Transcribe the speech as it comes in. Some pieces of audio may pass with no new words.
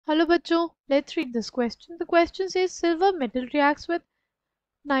Hello बच्चों, let's read this question. The question says silver metal reacts with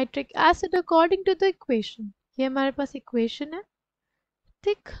nitric acid according to the equation. ये हमारे पास equation है.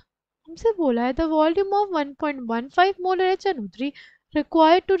 ठीक, हमसे बोला है the volume of 1.15 molar HNO3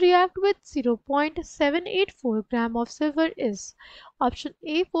 required to react with 0.784 gram of silver is option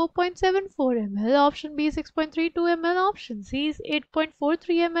A 4.74 ml, option B 6.32 ml, option C is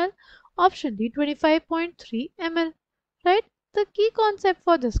 8.43 ml, option D 25.3 ml. Right? The key concept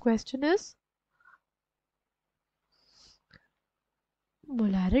for this question is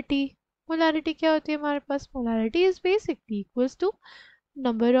molarity. Molarity क्या होती है हमारे पास? Molarity is basically equals to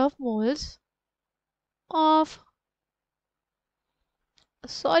number of moles of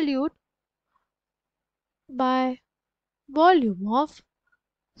solute by volume of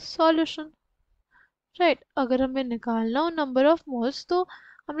solution. Right, अगर हमें निकालना हो number of moles तो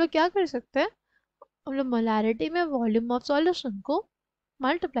हम लोग क्या कर सकते हैं? हम लोग मोलारिटी में वॉल्यूम ऑफ सॉल्यूशन को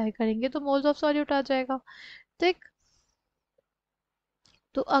मल्टीप्लाई करेंगे तो मोल्स ऑफ सॉल्यूट आ जाएगा. ठीक,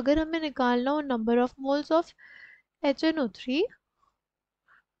 तो अगर हमें निकालना हो number of moles of HNO3,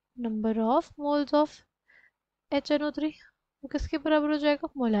 number of moles of HNO3 वो किसके बराबर हो जाएगा?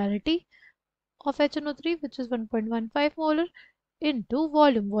 Molarity of HNO3 which is 1.15 molar into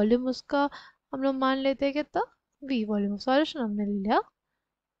volume. Volume उसका हम लोग मान लेते हैं कितना? V. वॉल्यूम ऑफ सॉल्यूशन हमने ले लिया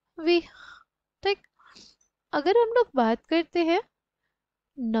V. ठीक, अगर हम लोग बात करते हैं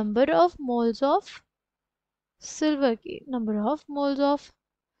number of moles of silver की, number of moles of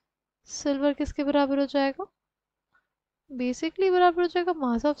silver किसके बराबर हो जाएगा? बेसिकली बराबर हो जाएगा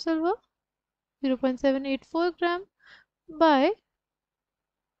mass of silver 0.784 gram bye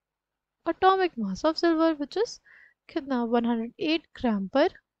atomic mass of silver which is कितना? 108 ग्राम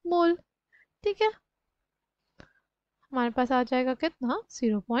पर मोल. ठीक है, हमारे पास आ जाएगा कितना?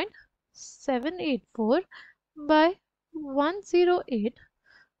 0.784 बाय 108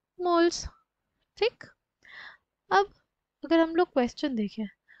 मोल्स. ठीक, अब अगर हम लोग क्वेश्चन देखें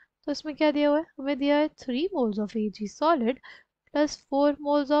तो इसमें क्या दिया हुआ है? हमें दिया है 3 moles of Ag solid plus 4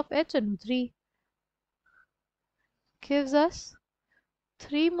 moles of HNO3 gives us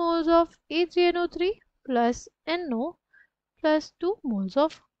 3 moles of AgNO3 plus NO plus 2 moles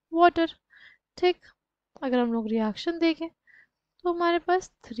of water. ठीक, अगर हम लोग रिएक्शन देखें तो हमारे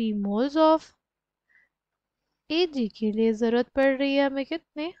पास 3 moles of Ag के लिए ज़रूरत पड़ रही है हमें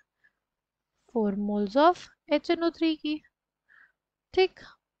कितने? 4 moles of HNO3 की. ठीक,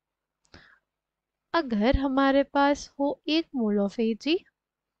 अगर हमारे पास हो 1 mole of Ag,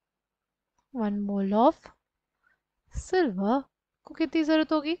 1 mole of silver को कितनी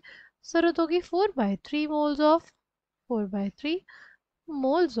ज़रूरत होगी? ज़रूरत होगी 4/3 moles of 4/3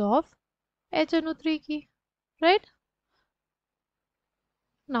 moles of HNO3 की. राइट,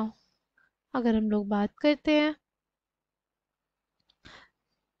 नाउ अगर हम लोग बात करते हैं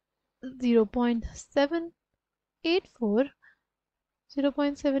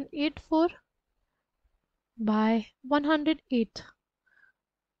 0.784 by 108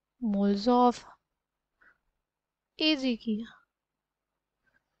 moles of Ag की,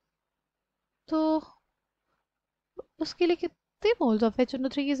 तो उसके लिए कितने मोल्स ऑफ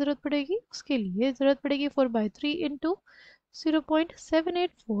HNO3 की ज़रूरत पड़ेगी? उसके लिए ज़रूरत पड़ेगी 4/3 into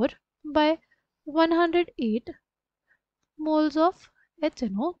 0.784 bye 108 moles of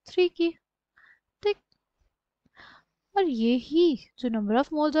HNO3 की. ठीक, और यही जो number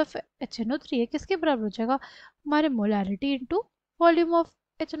of moles of HNO3 है किसके बराबर हो जाएगा? हमारे molarity into volume of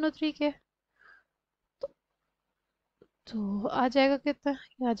HNO3 के. तो आ जाएगा कितना?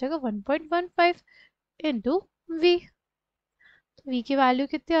 ये आ जाएगा 1.15 इंटू V. तो V की वैल्यू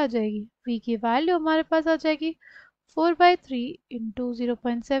कितनी आ जाएगी? V की वैल्यू हमारे पास आ जाएगी 4/3 इंटू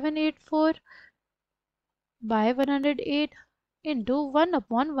 0.784 बाय 108 इंटू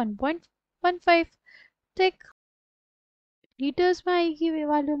 1/1.15. ठीक, लीटर्स में आएगी ये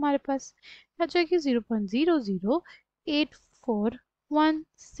वैल्यू हमारे पास आ जाएगी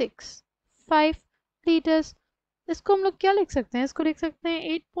 0.0084165 लीटर्स. इसको हम लोग क्या लिख सकते हैं? इसको लिख सकते हैं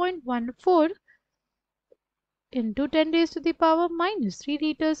 8.14 इंटू 10⁻³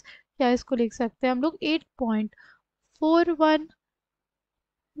 लीटर्स, या इसको लिख सकते हैं हम लोग 8.41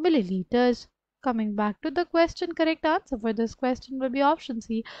 milliliters. Coming back to the question, correct answer for this question will be option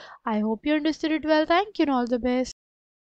C. I hope you understood it well. Thank you and all the best.